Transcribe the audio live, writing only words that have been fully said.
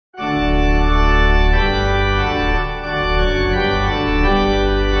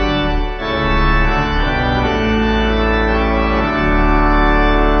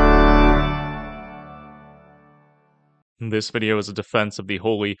This video is a defense of the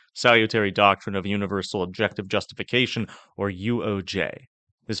holy, salutary doctrine of universal objective justification, or UOJ.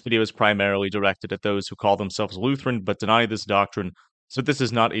 This video is primarily directed at those who call themselves Lutheran but deny this doctrine, so this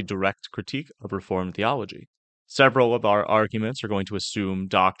is not a direct critique of Reformed theology. Several of our arguments are going to assume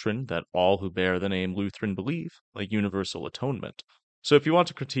doctrine that all who bear the name Lutheran believe, like universal atonement. So if you want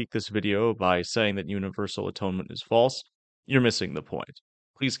to critique this video by saying that universal atonement is false, you're missing the point.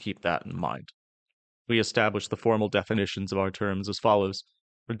 Please keep that in mind. We establish the formal definitions of our terms as follows.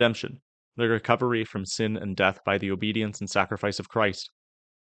 Redemption, the recovery from sin and death by the obedience and sacrifice of Christ.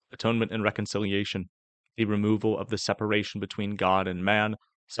 Atonement and reconciliation, the removal of the separation between God and man,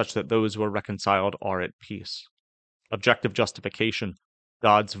 such that those who are reconciled are at peace. Objective justification,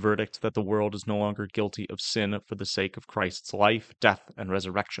 God's verdict that the world is no longer guilty of sin for the sake of Christ's life, death, and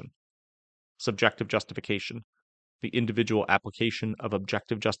resurrection. Subjective justification, the individual application of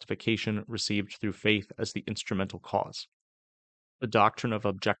objective justification received through faith as the instrumental cause. The doctrine of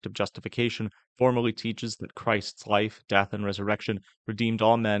objective justification formally teaches that Christ's life, death, and resurrection redeemed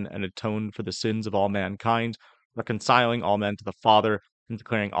all men and atoned for the sins of all mankind, reconciling all men to the Father and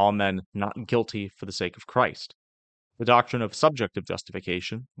declaring all men not guilty for the sake of Christ. The doctrine of subjective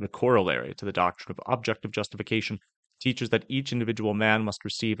justification, the corollary to the doctrine of objective justification, teaches that each individual man must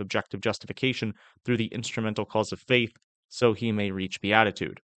receive objective justification through the instrumental cause of faith, so he may reach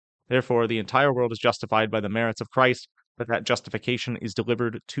beatitude. Therefore, the entire world is justified by the merits of Christ, but that justification is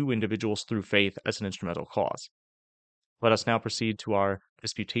delivered to individuals through faith as an instrumental cause. Let us now proceed to our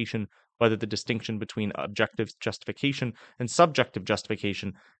disputation whether the distinction between objective justification and subjective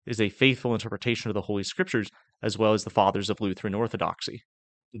justification is a faithful interpretation of the Holy Scriptures, as well as the fathers of Lutheran Orthodoxy.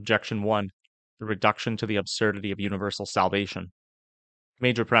 Objection 1. The reduction to the absurdity of universal salvation.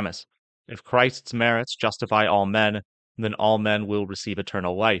 Major premise. If Christ's merits justify all men, then all men will receive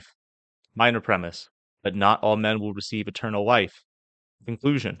eternal life. Minor premise. But not all men will receive eternal life.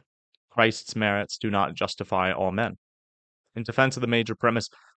 Conclusion. Christ's merits do not justify all men. In defense of the major premise,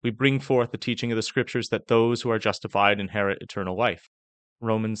 we bring forth the teaching of the Scriptures that those who are justified inherit eternal life.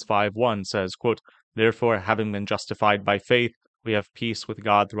 Romans 5:1 says, quote, "Therefore, having been justified by faith, we have peace with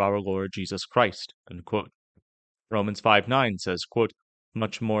God through our Lord Jesus Christ." End quote. Romans 5:9 says, quote,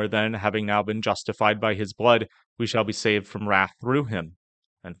 "Much more then, having now been justified by his blood, we shall be saved from wrath through him."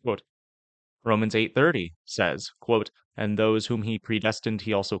 End quote. Romans 8:30 says, quote, "And those whom he predestined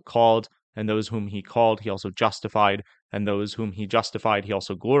he also called, and those whom he called he also justified, and those whom he justified he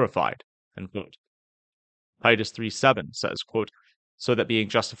also glorified." End quote. Titus 3:7 says, quote, "So that being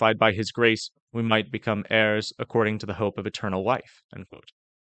justified by his grace, we might become heirs according to the hope of eternal life." End quote.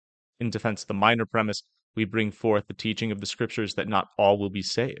 In defense of the minor premise, we bring forth the teaching of the Scriptures that not all will be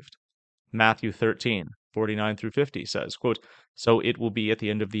saved. Matthew 13:49 through 50 says, quote, "So it will be at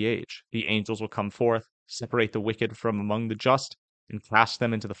the end of the age. The angels will come forth, separate the wicked from among the just, and cast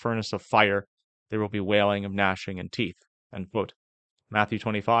them into the furnace of fire. There will be wailing of gnashing and teeth." End quote. Matthew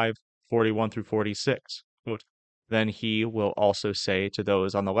 25:41 through 46, quote, "Then he will also say to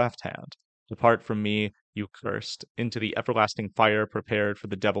those on the left hand, 'Depart from me, you cursed, into the everlasting fire prepared for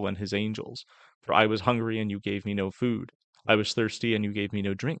the devil and his angels. For I was hungry, and you gave me no food. I was thirsty, and you gave me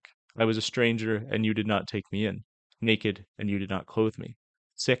no drink. I was a stranger, and you did not take me in. Naked, and you did not clothe me.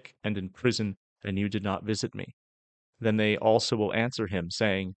 Sick and in prison, and you did not visit me.' Then they also will answer him,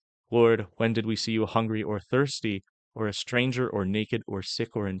 saying, 'Lord, when did we see you hungry or thirsty, or a stranger, or naked, or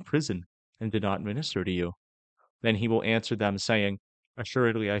sick, or in prison, and did not minister to you?' Then he will answer them, saying,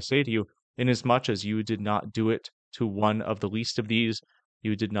 'Assuredly I say to you, inasmuch as you did not do it to one of the least of these,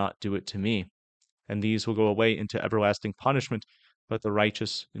 you did not do it to me.' And these will go away into everlasting punishment, but the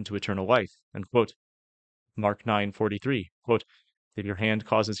righteous into eternal life." End quote. Mark 9:43, quote, "If your hand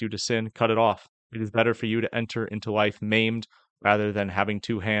causes you to sin, cut it off. It is better for you to enter into life maimed, rather than having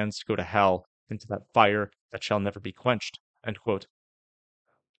two hands to go to hell, into that fire that shall never be quenched." End quote.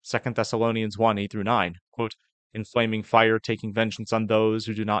 2 Thessalonians 1:8 through 9, quote, "In flaming fire taking vengeance on those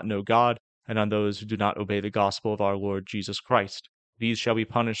who do not know God, and on those who do not obey the gospel of our Lord Jesus Christ. These shall be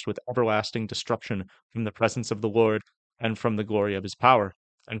punished with everlasting destruction from the presence of the Lord and from the glory of his power."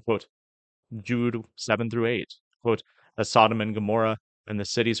 End quote. Jude 7 through 8, quote, "As Sodom and Gomorrah and the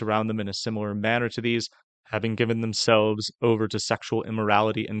cities around them in a similar manner to these, having given themselves over to sexual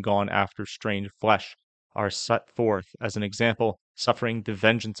immorality and gone after strange flesh, are set forth as an example, suffering the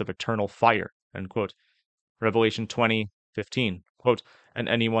vengeance of eternal fire." End quote. Revelation 20:15, quote, "And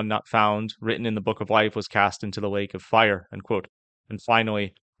anyone not found written in the book of life was cast into the lake of fire." End quote. And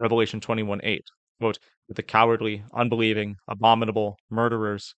finally, Revelation 21:8, quote, "But the cowardly, unbelieving, abominable,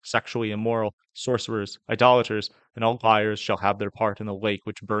 murderers, sexually immoral, sorcerers, idolaters, and all liars shall have their part in the lake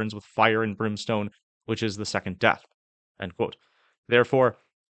which burns with fire and brimstone, which is the second death." End quote. Therefore,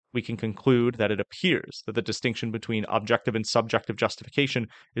 we can conclude that it appears that the distinction between objective and subjective justification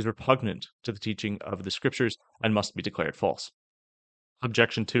is repugnant to the teaching of the Scriptures and must be declared false.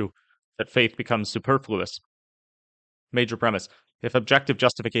 Objection 2. That faith becomes superfluous. Major premise. If objective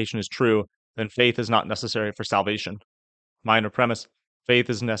justification is true, then faith is not necessary for salvation. Minor premise. Faith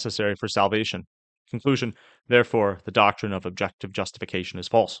is necessary for salvation. Conclusion. Therefore, the doctrine of objective justification is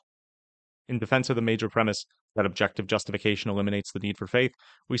false. In defense of the major premise that objective justification eliminates the need for faith,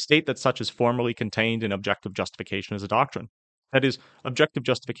 we state that such is formally contained in objective justification as a doctrine. That is, objective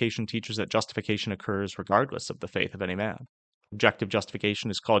justification teaches that justification occurs regardless of the faith of any man. Objective justification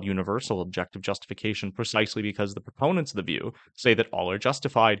is called universal objective justification precisely because the proponents of the view say that all are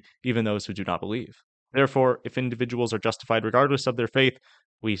justified, even those who do not believe. Therefore, if individuals are justified regardless of their faith,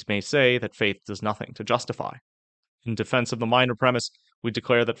 we may say that faith does nothing to justify. In defense of the minor premise, we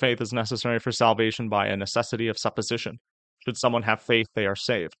declare that faith is necessary for salvation by a necessity of supposition. Should someone have faith, they are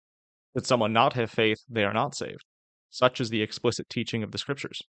saved. Should someone not have faith, they are not saved. Such is the explicit teaching of the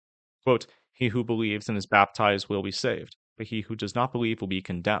Scriptures. Quote, he who believes and is baptized will be saved, but he who does not believe will be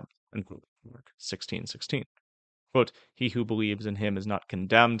condemned. Unquote. Mark 16:16. Quote, he who believes in him is not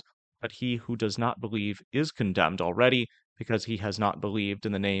condemned, but he who does not believe is condemned already, because he has not believed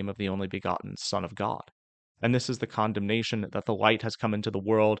in the name of the only begotten Son of God. And this is the condemnation that the light has come into the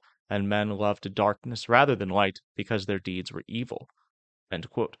world, and men loved darkness rather than light, because their deeds were evil. End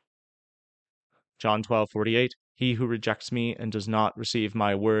quote. John 12:48, he who rejects me and does not receive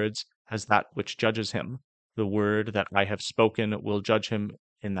my words has that which judges him. The word that I have spoken will judge him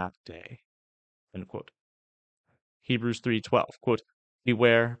in that day. End quote. Hebrews 3:12, quote,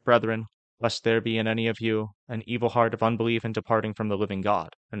 beware, brethren, lest there be in any of you an evil heart of unbelief and departing from the living God.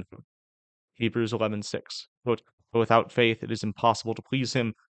 End quote. Hebrews 11:6, quote, but without faith it is impossible to please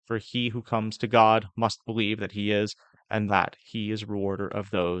him, for he who comes to God must believe that he is, and that he is a rewarder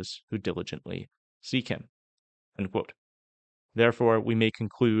of those who diligently seek him. End quote. Therefore, we may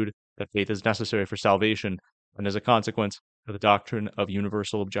conclude that faith is necessary for salvation, and as a consequence, the doctrine of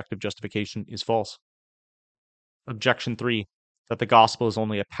universal objective justification is false. Objection 3, that the gospel is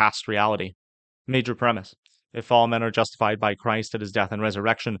only a past reality. Major premise. If all men are justified by Christ at his death and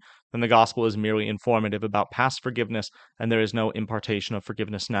resurrection, then the gospel is merely informative about past forgiveness, and there is no impartation of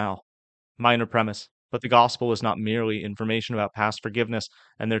forgiveness now. Minor premise. But the gospel is not merely information about past forgiveness,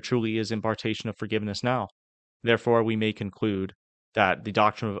 and there truly is impartation of forgiveness now. Therefore, we may conclude that the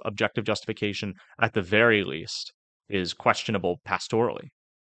doctrine of objective justification, at the very least, is questionable pastorally.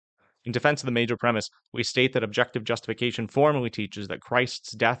 In defense of the major premise, we state that objective justification formally teaches that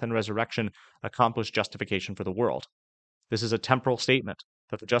Christ's death and resurrection accomplished justification for the world. This is a temporal statement,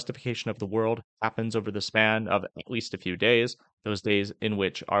 that the justification of the world happens over the span of at least a few days, those days in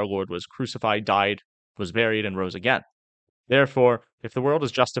which our Lord was crucified, died, was buried, and rose again. Therefore, if the world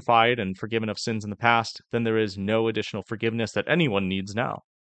is justified and forgiven of sins in the past, then there is no additional forgiveness that anyone needs now.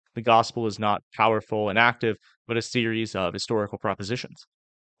 The gospel is not powerful and active, but a series of historical propositions.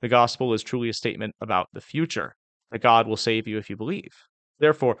 The gospel is truly a statement about the future, that God will save you if you believe.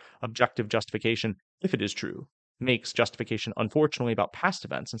 Therefore, objective justification, if it is true, makes justification unfortunately about past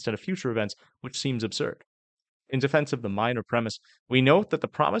events instead of future events, which seems absurd. In defense of the minor premise, we note that the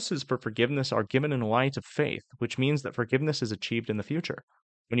promises for forgiveness are given in light of faith, which means that forgiveness is achieved in the future.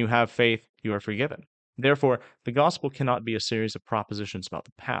 When you have faith, you are forgiven. Therefore, the gospel cannot be a series of propositions about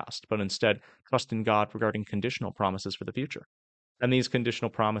the past, but instead trust in God regarding conditional promises for the future. And these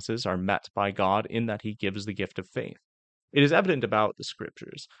conditional promises are met by God in that he gives the gift of faith. It is evident about the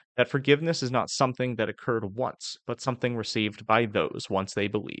Scriptures that forgiveness is not something that occurred once, but something received by those once they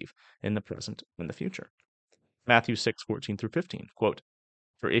believe in the present and the future. Matthew 6:14-15, quote,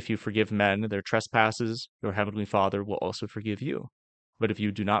 for if you forgive men their trespasses, your heavenly Father will also forgive you. But if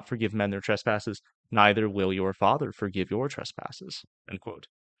you do not forgive men their trespasses, neither will your Father forgive your trespasses. End quote.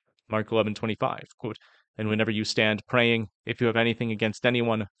 Mark 11:25, quote, and whenever you stand praying, if you have anything against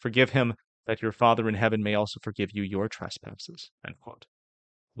anyone, forgive him, that your Father in heaven may also forgive you your trespasses. End quote.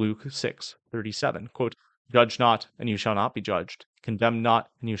 Luke 6:37, quote, judge not, and you shall not be judged. Condemn not,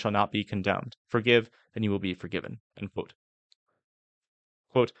 and you shall not be condemned. Forgive, and you will be forgiven. End quote.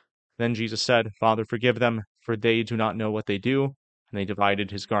 Quote, then Jesus said, Father, forgive them, for they do not know what they do. And they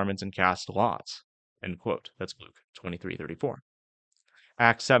divided his garments and cast lots. End quote. That's Luke 23:34.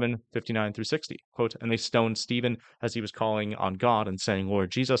 Acts 7:59-60, quote, and they stoned Stephen as he was calling on God and saying,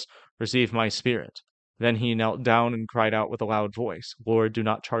 Lord Jesus, receive my spirit. Then he knelt down and cried out with a loud voice, Lord, do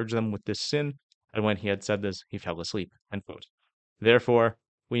not charge them with this sin. And when he had said this, he fell asleep. End quote. Therefore,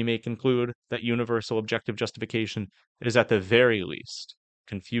 we may conclude that universal objective justification is at the very least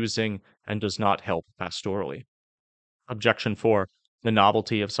confusing and does not help pastorally. Objection 4. The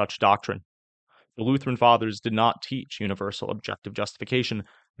novelty of such doctrine. The Lutheran Fathers did not teach universal objective justification,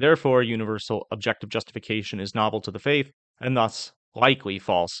 therefore, universal objective justification is novel to the faith, and thus likely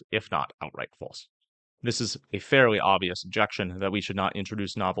false, if not outright false. This is a fairly obvious objection that we should not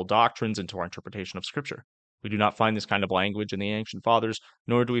introduce novel doctrines into our interpretation of Scripture. We do not find this kind of language in the ancient fathers,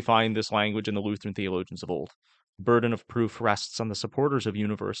 nor do we find this language in the Lutheran theologians of old. The burden of proof rests on the supporters of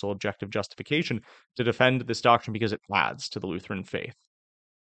universal objective justification to defend this doctrine because it adds to the Lutheran faith.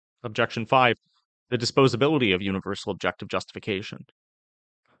 Objection 5. The disposability of universal objective justification.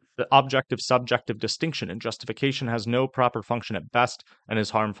 The objective-subjective distinction in justification has no proper function at best and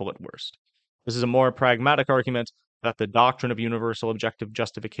is harmful at worst. This is a more pragmatic argument that the doctrine of universal objective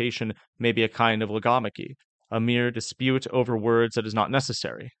justification may be a kind of logomachy, a mere dispute over words that is not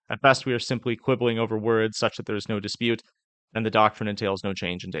necessary. At best, we are simply quibbling over words such that there is no dispute, and the doctrine entails no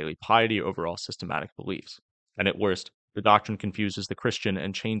change in daily piety or overall systematic beliefs. And at worst, the doctrine confuses the Christian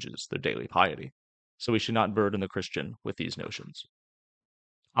and changes their daily piety. So we should not burden the Christian with these notions.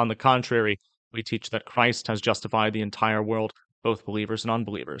 On the contrary, we teach that Christ has justified the entire world, both believers and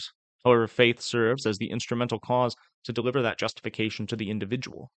unbelievers. However, faith serves as the instrumental cause to deliver that justification to the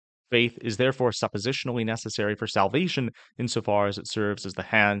individual. Faith is therefore suppositionally necessary for salvation insofar as it serves as the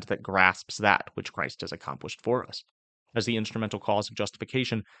hand that grasps that which Christ has accomplished for us. As the instrumental cause of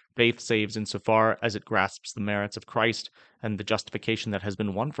justification, faith saves insofar as it grasps the merits of Christ and the justification that has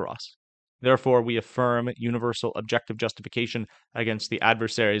been won for us. Therefore, we affirm universal objective justification against the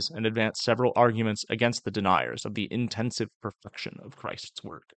adversaries and advance several arguments against the deniers of the intensive perfection of Christ's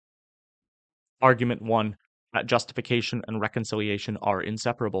work. Argument 1. That justification and reconciliation are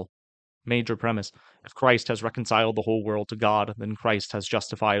inseparable. Major premise. If Christ has reconciled the whole world to God, then Christ has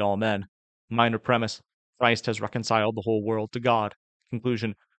justified all men. Minor premise. Christ has reconciled the whole world to God.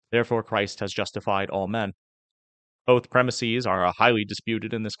 Conclusion. Therefore, Christ has justified all men. Both premises are highly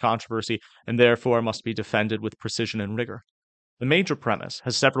disputed in this controversy, and therefore must be defended with precision and rigor. The major premise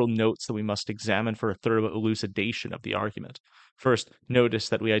has several notes that we must examine for a thorough elucidation of the argument. First, notice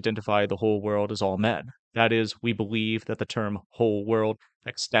that we identify the whole world as all men. That is, we believe that the term whole world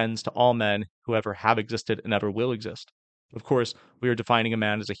extends to all men who ever have existed and ever will exist. Of course, we are defining a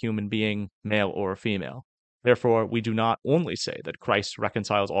man as a human being, male or female. Therefore, we do not only say that Christ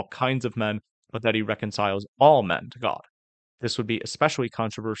reconciles all kinds of men, but that he reconciles all men to God. This would be especially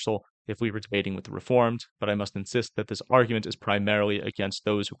controversial if we were debating with the Reformed, but I must insist that this argument is primarily against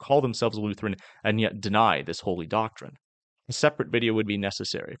those who call themselves Lutheran and yet deny this holy doctrine. A separate video would be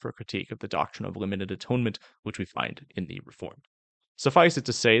necessary for a critique of the doctrine of limited atonement, which we find in the Reformed. Suffice it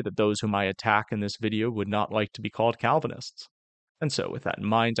to say that those whom I attack in this video would not like to be called Calvinists. And so, with that in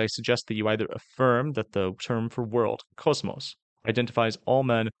mind, I suggest that you either affirm that the term for world, cosmos, identifies all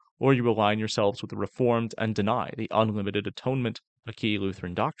men, or you align yourselves with the Reformed and deny the unlimited atonement, a key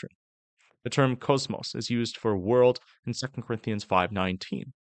Lutheran doctrine. The term cosmos is used for world in 2 Corinthians 5:19,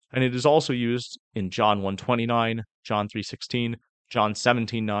 and it is also used in John 1:29, John 3:16, John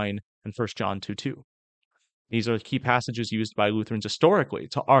 17:9, and 1 John 2:2. These are key passages used by Lutherans historically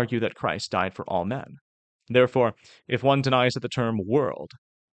to argue that Christ died for all men. Therefore, if one denies that the term world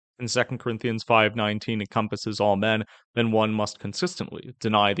in 2 Corinthians 5:19 encompasses all men, then one must consistently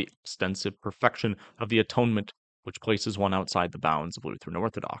deny the extensive perfection of the atonement, which places one outside the bounds of Lutheran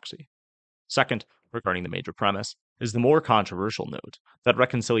orthodoxy. Second, regarding the major premise, is the more controversial note that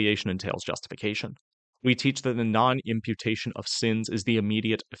reconciliation entails justification. We teach that the non-imputation of sins is the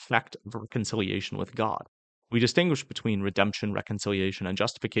immediate effect of reconciliation with God. We distinguish between redemption, reconciliation, and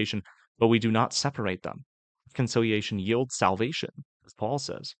justification, but we do not separate them. Reconciliation yields salvation, as Paul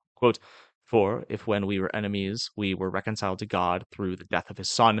says. Quote, "For if when we were enemies, we were reconciled to God through the death of his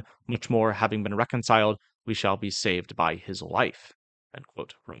Son, much more, having been reconciled, we shall be saved by his life." End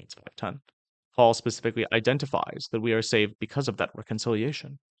quote, Romans 5:10. Paul specifically identifies that we are saved because of that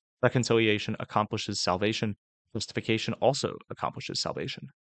reconciliation. Reconciliation accomplishes salvation. Justification also accomplishes salvation.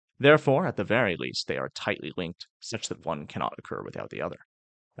 Therefore, at the very least, they are tightly linked, such that one cannot occur without the other.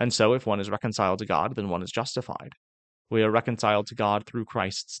 And so, if one is reconciled to God, then one is justified. We are reconciled to God through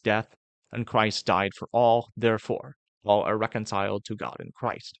Christ's death, and Christ died for all, therefore, all are reconciled to God in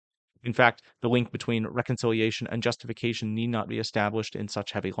Christ. In fact, the link between reconciliation and justification need not be established in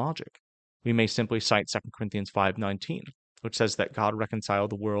such heavy logic. We may simply cite 2 Corinthians 5:19, which says that God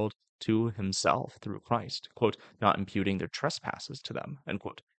reconciled the world to himself through Christ, quote, not imputing their trespasses to them, end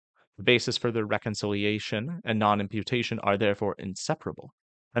quote. The basis for their reconciliation and non-imputation are therefore inseparable,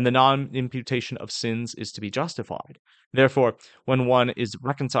 and the non-imputation of sins is to be justified. Therefore, when one is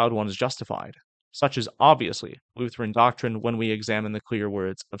reconciled, one is justified. Such is obviously Lutheran doctrine when we examine the clear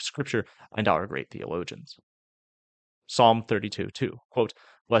words of Scripture and our great theologians. Psalm 32:2, quote,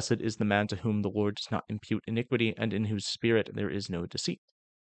 "Blessed is the man to whom the Lord does not impute iniquity, and in whose spirit there is no deceit."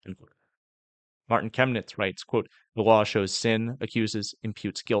 End quote. Martin Chemnitz writes, quote, "The law shows sin, accuses,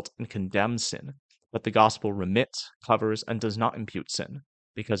 imputes guilt, and condemns sin. But the gospel remits, covers, and does not impute sin,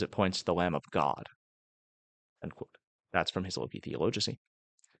 because it points to the Lamb of God." End quote. That's from his Loci Theologici.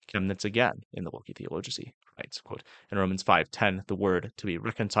 Chemnitz again, in the Loci Theologici, writes, quote, "In Romans 5:10, the word to be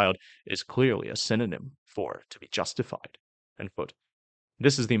reconciled is clearly a synonym for to be justified." End quote.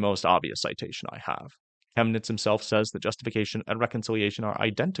 This is the most obvious citation I have. Chemnitz himself says that justification and reconciliation are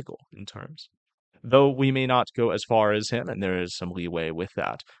identical in terms. Though we may not go as far as him, and there is some leeway with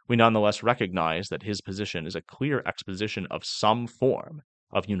that, we nonetheless recognize that his position is a clear exposition of some form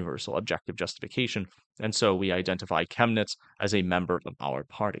of universal objective justification, and so we identify Chemnitz as a member of our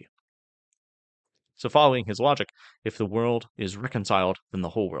party. So following his logic, if the world is reconciled, then the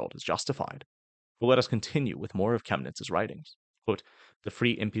whole world is justified. But let us continue with more of Chemnitz's writings. Quote, "The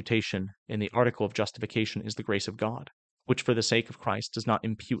free imputation in the article of justification is the grace of God, which for the sake of Christ does not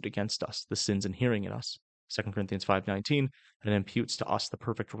impute against us the sins inhering in us, 2 Corinthians 5:19, and imputes to us the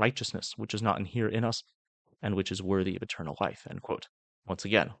perfect righteousness which does not inhere in us, and which is worthy of eternal life." End quote. Once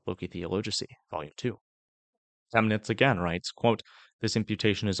again, Loci Theologici, Volume 2. Chemnitz again writes, quote, "This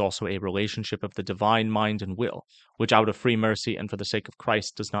imputation is also a relationship of the divine mind and will, which out of free mercy and for the sake of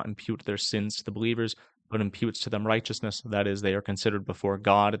Christ does not impute their sins to the believers, but imputes to them righteousness, that is, they are considered before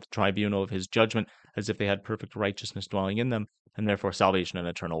God at the tribunal of his judgment as if they had perfect righteousness dwelling in them, and therefore salvation and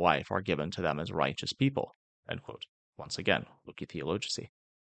eternal life are given to them as righteous people." End quote. Once again, Loci Theologici.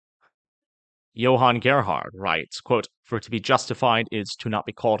 Johann Gerhard writes, quote, "For to be justified is to not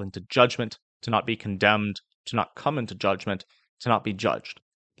be called into judgment, to not be condemned, to not come into judgment, to not be judged.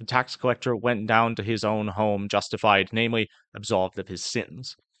 The tax collector went down to his own home justified, namely, absolved of his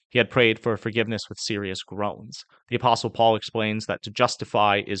sins. He had prayed for forgiveness with serious groans. The Apostle Paul explains that to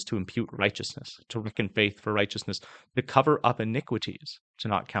justify is to impute righteousness, to reckon faith for righteousness, to cover up iniquities, to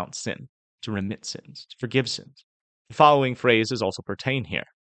not count sin, to remit sins, to forgive sins. The following phrases also pertain here: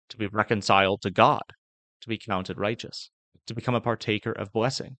 to be reconciled to God, to be counted righteous, to become a partaker of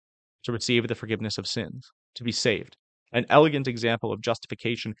blessing, to receive the forgiveness of sins, to be saved. An elegant example of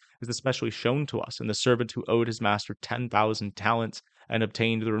justification is especially shown to us in the servant who owed his master 10,000 talents and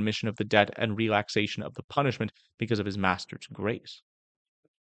obtained the remission of the debt and relaxation of the punishment because of his master's grace."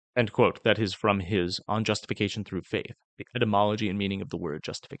 End quote. That is from his On Justification Through Faith, the etymology and meaning of the word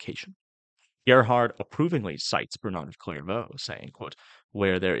justification. Gerhard approvingly cites Bernard of Clairvaux, saying, quote,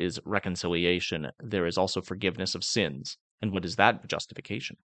 "Where there is reconciliation, there is also forgiveness of sins. And what is that but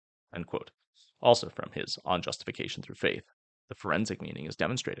justification?" End quote. Also from his On Justification Through Faith, the forensic meaning is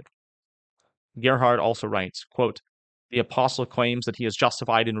demonstrated. Gerhard also writes, quote, "The apostle claims that he is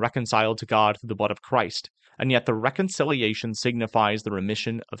justified and reconciled to God through the blood of Christ, and yet the reconciliation signifies the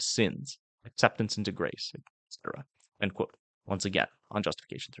remission of sins, acceptance into grace, etc." End quote. Once again, On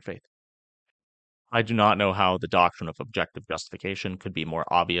Justification Through Faith. I do not know how the doctrine of objective justification could be more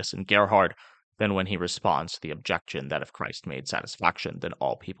obvious in Gerhard than when he responds to the objection that if Christ made satisfaction, then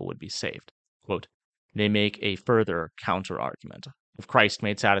all people would be saved. Quote, "They make a further counter-argument. If Christ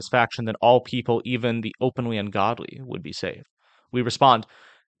made satisfaction, then all people, even the openly ungodly, would be saved. We respond,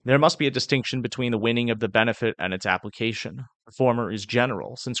 there must be a distinction between the winning of the benefit and its application. The former is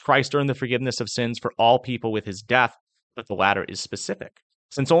general, since Christ earned the forgiveness of sins for all people with his death, but the latter is specific,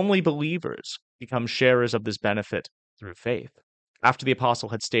 since only believers become sharers of this benefit through faith. After the apostle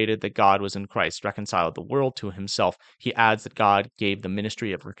had stated that God was in Christ reconciled the world to himself, he adds that God gave the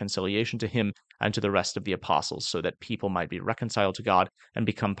ministry of reconciliation to him and to the rest of the apostles so that people might be reconciled to God and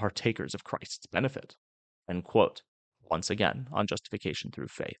become partakers of Christ's benefit." End quote. Once again, On Justification Through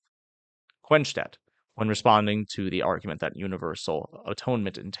Faith. Quenstedt, when responding to the argument that universal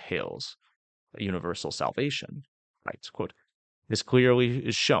atonement entails a universal salvation, writes, quote, "This clearly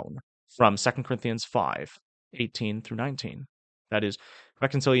is shown from 2 Corinthians 5:18-19. That is,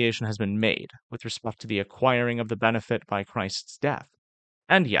 reconciliation has been made with respect to the acquiring of the benefit by Christ's death.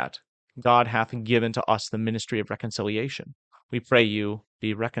 And yet, God hath given to us the ministry of reconciliation. We pray you,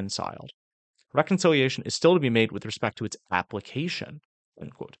 be reconciled." Reconciliation is still to be made with respect to its application,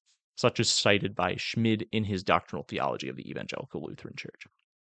 end quote. Such is cited by Schmid in his Doctrinal Theology of the Evangelical Lutheran Church.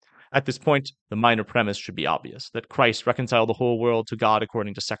 At this point, the minor premise should be obvious, that Christ reconciled the whole world to God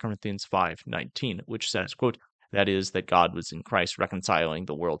according to 2 Corinthians 5:19, which says, quote, "That is, that God was in Christ reconciling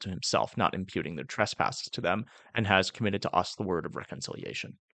the world to himself, not imputing their trespasses to them, and has committed to us the word of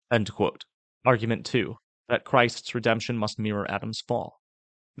reconciliation." End quote. Argument 2, that Christ's redemption must mirror Adam's fall.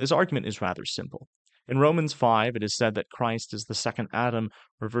 This argument is rather simple. In Romans 5, it is said that Christ is the second Adam,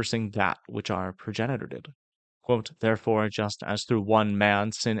 reversing that which our progenitor did. Therefore, just as through one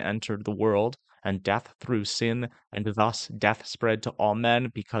man sin entered the world, and death through sin, and thus death spread to all men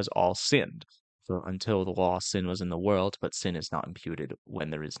because all sinned. For until the law, sin was in the world, but sin is not imputed when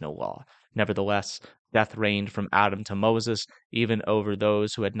there is no law. Nevertheless, death reigned from Adam to Moses, even over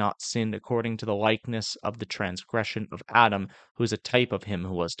those who had not sinned according to the likeness of the transgression of Adam, who is a type of him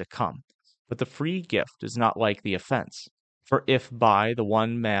who was to come. But the free gift is not like the offense. For if by the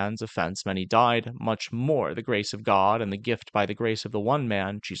one man's offense many died, much more the grace of God and the gift by the grace of the one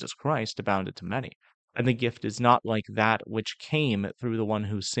man, Jesus Christ, abounded to many. And the gift is not like that which came through the one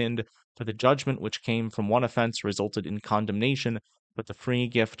who sinned, for the judgment which came from one offense resulted in condemnation, but the free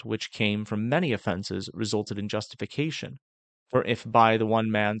gift which came from many offenses resulted in justification. For if by the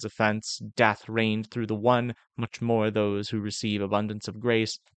one man's offense death reigned through the one, much more those who receive abundance of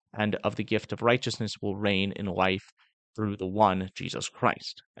grace and of the gift of righteousness will reign in life through the one Jesus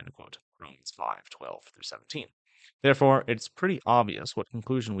Christ. Romans 5:12-17. Therefore, it's pretty obvious what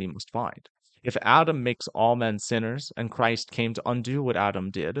conclusion we must find. If Adam makes all men sinners, and Christ came to undo what Adam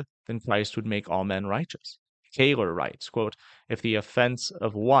did, then Christ would make all men righteous. Taylor writes, if the offense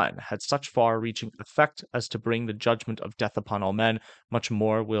of one had such far-reaching effect as to bring the judgment of death upon all men, much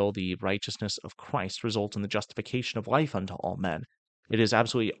more will the righteousness of Christ result in the justification of life unto all men. It is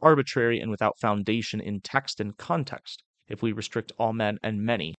absolutely arbitrary and without foundation in text and context if we restrict all men and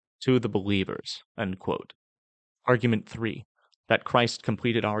many to the believers. Argument 3. That Christ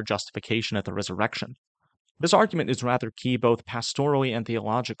completed our justification at the resurrection. This argument is rather key both pastorally and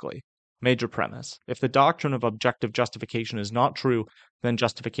theologically. Major premise. If the doctrine of objective justification is not true, then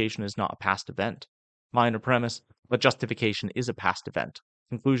justification is not a past event. Minor premise. But justification is a past event.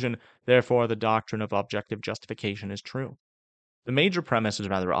 Conclusion. Therefore, the doctrine of objective justification is true. The major premise is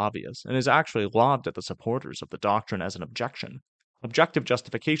rather obvious, and is actually lobbed at the supporters of the doctrine as an objection. Objective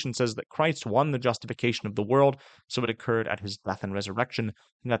justification says that Christ won the justification of the world, so it occurred at his death and resurrection,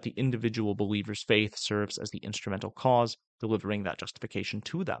 and that the individual believer's faith serves as the instrumental cause, delivering that justification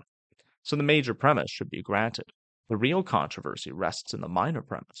to them. So the major premise should be granted. The real controversy rests in the minor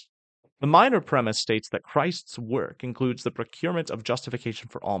premise. The minor premise states that Christ's work includes the procurement of justification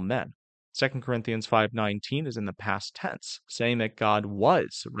for all men. 2 Corinthians 5:19 is in the past tense, saying that God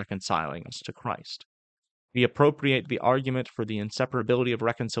was reconciling us to Christ. We appropriate the argument for the inseparability of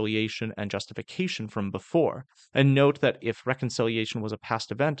reconciliation and justification from before, and note that if reconciliation was a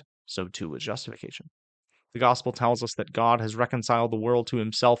past event, so too was justification. The gospel tells us that God has reconciled the world to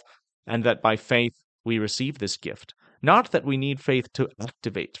himself, and that by faith we receive this gift. Not that we need faith to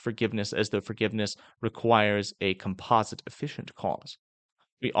activate forgiveness, as though forgiveness requires a composite efficient cause.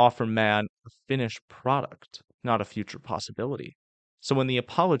 We offer man a finished product, not a future possibility. So when the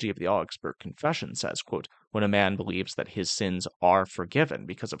Apology of the Augsburg Confession says, when a man believes that his sins are forgiven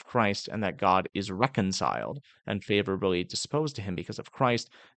because of Christ and that God is reconciled and favorably disposed to him because of Christ,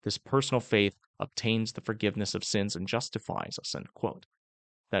 this personal faith obtains the forgiveness of sins and justifies us,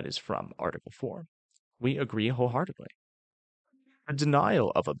 That is from Article 4. We agree wholeheartedly. A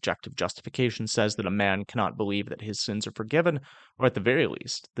denial of objective justification says that a man cannot believe that his sins are forgiven, or at the very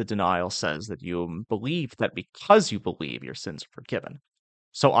least, the denial says that you believe that because you believe your sins are forgiven.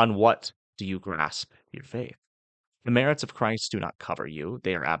 So on what do you grasp your faith? The merits of Christ do not cover you,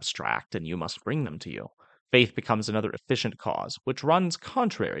 they are abstract, and you must bring them to you. Faith becomes another efficient cause, which runs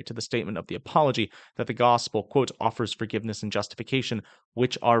contrary to the statement of the Apology that the gospel, offers forgiveness and justification,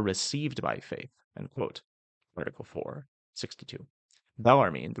 which are received by faith, Article 4. 62.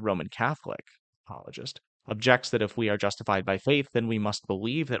 Bellarmine, the Roman Catholic apologist, objects that if we are justified by faith, then we must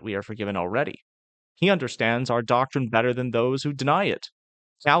believe that we are forgiven already. He understands our doctrine better than those who deny it.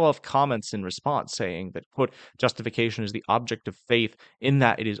 Callow comments in response, saying that, justification is the object of faith in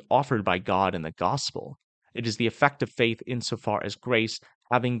that it is offered by God in the gospel. It is the effect of faith insofar as grace,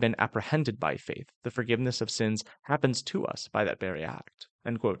 having been apprehended by faith, the forgiveness of sins happens to us by that very act.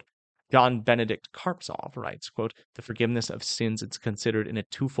 John Benedict Karpzov writes, the forgiveness of sins is considered in a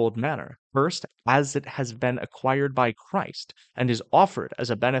twofold manner. First, as it has been acquired by Christ, and is offered as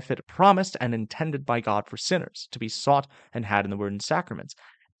a benefit promised and intended by God for sinners, to be sought and had in the word and sacraments.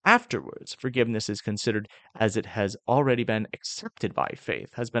 Afterwards, forgiveness is considered as it has already been accepted by faith,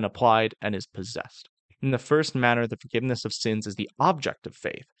 has been applied, and is possessed. In the first manner, the forgiveness of sins is the object of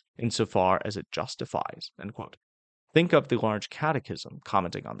faith, insofar as it justifies. Think of the Large Catechism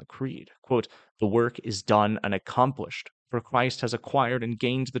commenting on the Creed. The work is done and accomplished, for Christ has acquired and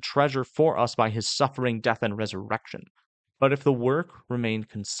gained the treasure for us by his suffering, death, and resurrection. But if the work remained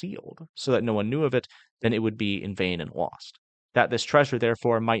concealed, so that no one knew of it, then it would be in vain and lost. That this treasure,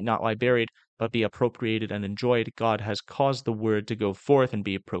 therefore, might not lie buried, but be appropriated and enjoyed, God has caused the word to go forth and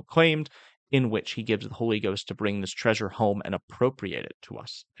be proclaimed, in which he gives the Holy Ghost to bring this treasure home and appropriate it to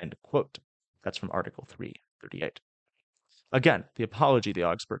us. End quote. That's from Article 338. Again, the Apology of the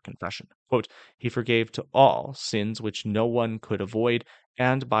Augsburg Confession. Quote, he forgave to all sins which no one could avoid,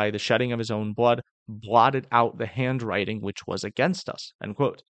 and by the shedding of his own blood, blotted out the handwriting which was against us. End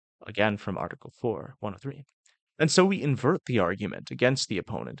quote. Again from Article 4, 103. And so we invert the argument against the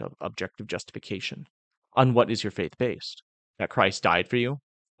opponent of objective justification. On what is your faith based? That Christ died for you?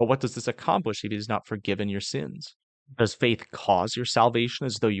 But what does this accomplish if he has not forgiven your sins? Does faith cause your salvation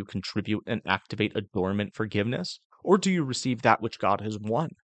as though you contribute and activate a dormant forgiveness? Or do you receive that which God has won?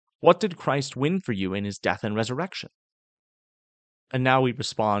 What did Christ win for you in his death and resurrection? And now we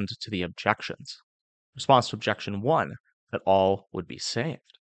respond to the objections. Response to objection 1, that all would be saved.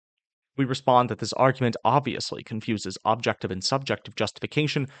 We respond that this argument obviously confuses objective and subjective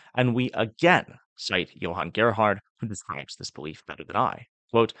justification, and we again cite Johann Gerhard, who describes this belief better than I.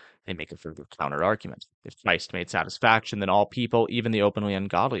 Quote, they make a further counter-argument. If Christ made satisfaction, then all people, even the openly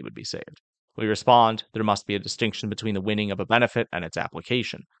ungodly, would be saved. We respond, there must be a distinction between the winning of a benefit and its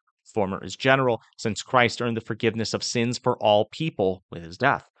application. The former is general, since Christ earned the forgiveness of sins for all people with his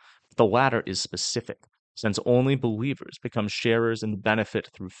death. The latter is specific, since only believers become sharers in the benefit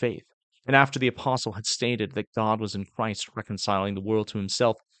through faith. And after the apostle had stated that God was in Christ reconciling the world to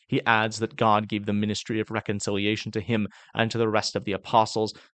himself, he adds that God gave the ministry of reconciliation to him and to the rest of the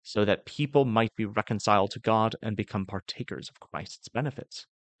apostles, so that people might be reconciled to God and become partakers of Christ's benefits.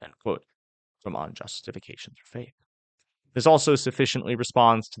 End quote. From On Justification Through Faith. This also sufficiently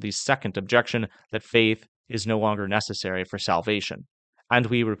responds to the second objection that faith is no longer necessary for salvation. And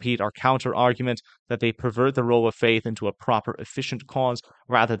we repeat our counter-argument that they pervert the role of faith into a proper, efficient cause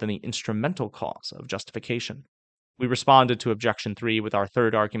rather than the instrumental cause of justification. We responded to objection 3 with our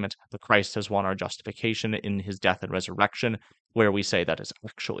third argument that Christ has won our justification in his death and resurrection, where we say that is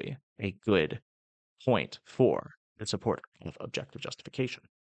actually a good point for the supporter of objective justification.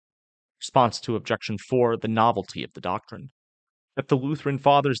 Response to objection 4, the novelty of the doctrine. That the Lutheran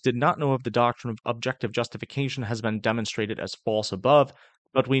Fathers did not know of the doctrine of objective justification has been demonstrated as false above,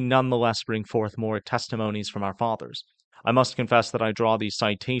 but we nonetheless bring forth more testimonies from our Fathers. I must confess that I draw these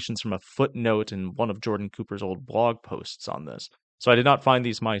citations from a footnote in one of Jordan Cooper's old blog posts on this, so I did not find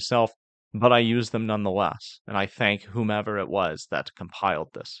these myself, but I use them nonetheless, and I thank whomever it was that compiled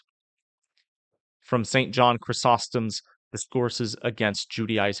this. From St. John Chrysostom's Discourses against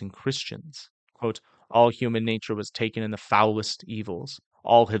Judaizing Christians, quote, all human nature was taken in the foulest evils.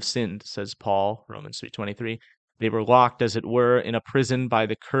 All have sinned, says Paul, Romans 3:23. They were locked, as it were, in a prison by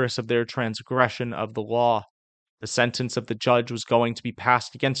the curse of their transgression of the law. The sentence of the judge was going to be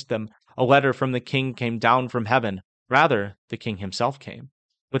passed against them. A letter from the king came down from heaven. Rather, the king himself came.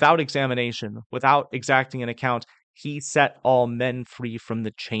 Without examination, without exacting an account, he set all men free from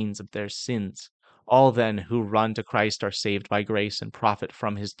the chains of their sins. All then who run to Christ are saved by grace and profit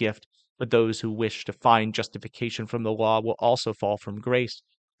from his gift. But those who wish to find justification from the law will also fall from grace.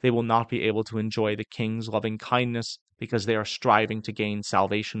 They will not be able to enjoy the king's loving kindness because they are striving to gain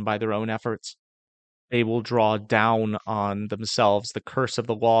salvation by their own efforts. They will draw down on themselves the curse of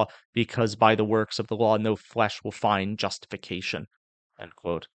the law because by the works of the law no flesh will find justification. End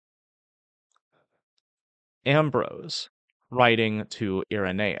quote. Ambrose, writing to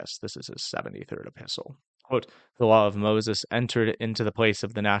Irenaeus, this is his 73rd epistle, quote, the law of Moses entered into the place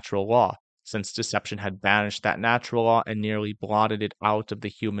of the natural law, since deception had banished that natural law and nearly blotted it out of the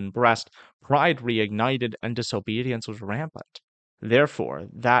human breast. Pride reignited and disobedience was rampant. Therefore,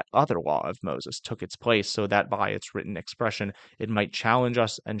 that other law of Moses took its place so that by its written expression it might challenge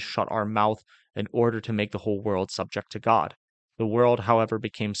us and shut our mouth in order to make the whole world subject to God. The world, however,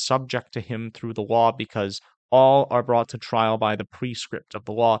 became subject to him through the law because all are brought to trial by the prescript of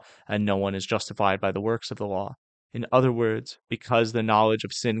the law, and no one is justified by the works of the law. In other words, because the knowledge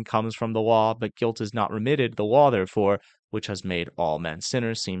of sin comes from the law, but guilt is not remitted, the law, therefore, which has made all men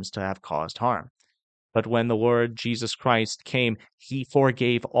sinners, seems to have caused harm. But when the Lord Jesus Christ came, he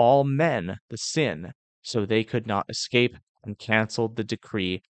forgave all men the sin, so they could not escape, and canceled the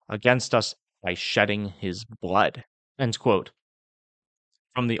decree against us by shedding his blood. End quote.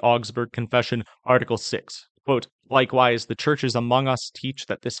 From the Augsburg Confession, Article 6. Quote, likewise, the churches among us teach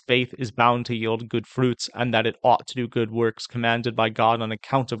that this faith is bound to yield good fruits, and that it ought to do good works commanded by God on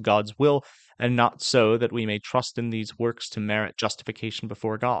account of God's will, and not so that we may trust in these works to merit justification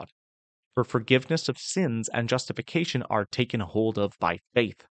before God. For forgiveness of sins and justification are taken hold of by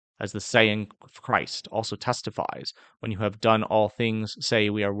faith, as the saying of Christ also testifies, when you have done all things, say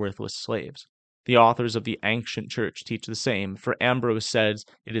we are worthless slaves. The authors of the ancient church teach the same, for Ambrose says,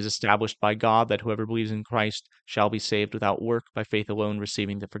 "It is established by God that whoever believes in Christ shall be saved without work, by faith alone,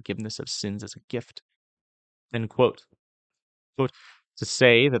 receiving the forgiveness of sins as a gift." End quote. Quote, to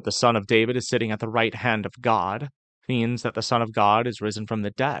say that the Son of David is sitting at the right hand of God means that the Son of God is risen from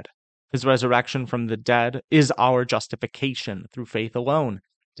the dead. His resurrection from the dead is our justification through faith alone.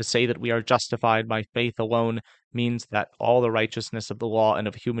 To say that we are justified by faith alone means that all the righteousness of the law and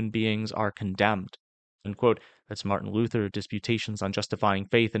of human beings are condemned. End quote. That's Martin Luther, Disputations on Justifying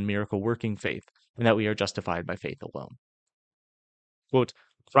Faith and Miracle-Working Faith, and that we are justified by faith alone. Quote,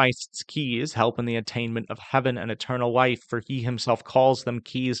 Christ's keys help in the attainment of heaven and eternal life, for he himself calls them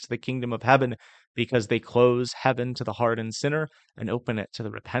keys to the kingdom of heaven, because they close heaven to the hardened sinner and open it to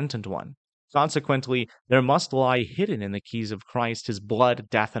the repentant one. Consequently, there must lie hidden in the keys of Christ his blood,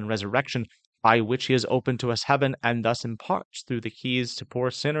 death, and resurrection, by which he has opened to us heaven, and thus imparts through the keys to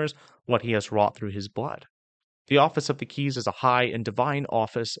poor sinners what he has wrought through his blood. The office of the keys is a high and divine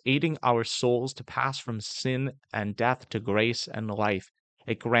office, aiding our souls to pass from sin and death to grace and life.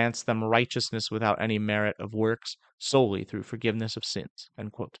 It grants them righteousness without any merit of works, solely through forgiveness of sins.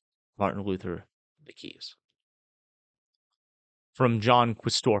 End quote. Martin Luther, The Keys. From John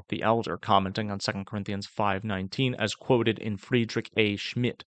Quistorp the Elder, commenting on 2 Corinthians 5:19, as quoted in Friedrich A.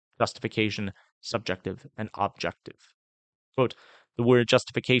 Schmidt, Justification, Subjective and Objective. Quote, the word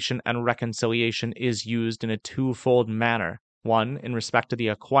justification and reconciliation is used in a twofold manner. 1, in respect of the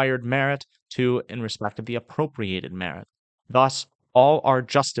acquired merit. 2, in respect of the appropriated merit. Thus, all are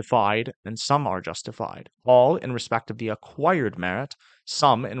justified, and some are justified. All in respect of the acquired merit,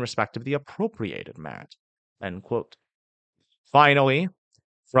 some in respect of the appropriated merit. End quote. Finally,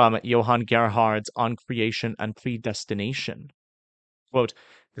 from Johann Gerhard's On Creation and Predestination. Quote,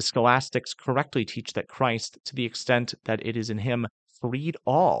 the scholastics correctly teach that Christ, to the extent that it is in him, freed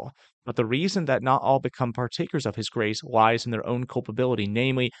all, but the reason that not all become partakers of his grace lies in their own culpability,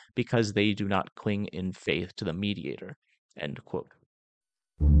 namely, because they do not cling in faith to the mediator. End quote.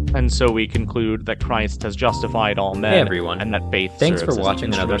 And so we conclude that Christ has justified all men, hey everyone, and that faith thanks serves for as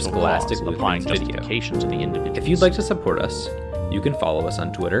watching another Scholastic applying Lutherans justification to the individual. If you'd like to support us, you can follow us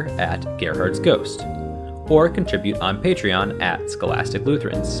on Twitter at Gerhard's Ghost, or contribute on Patreon at Scholastic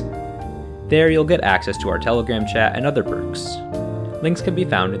Lutherans. There you'll get access to our Telegram chat and other perks. Links can be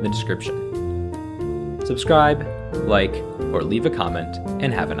found in the description. Subscribe, like, or leave a comment,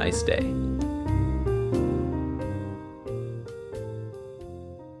 and have a nice day.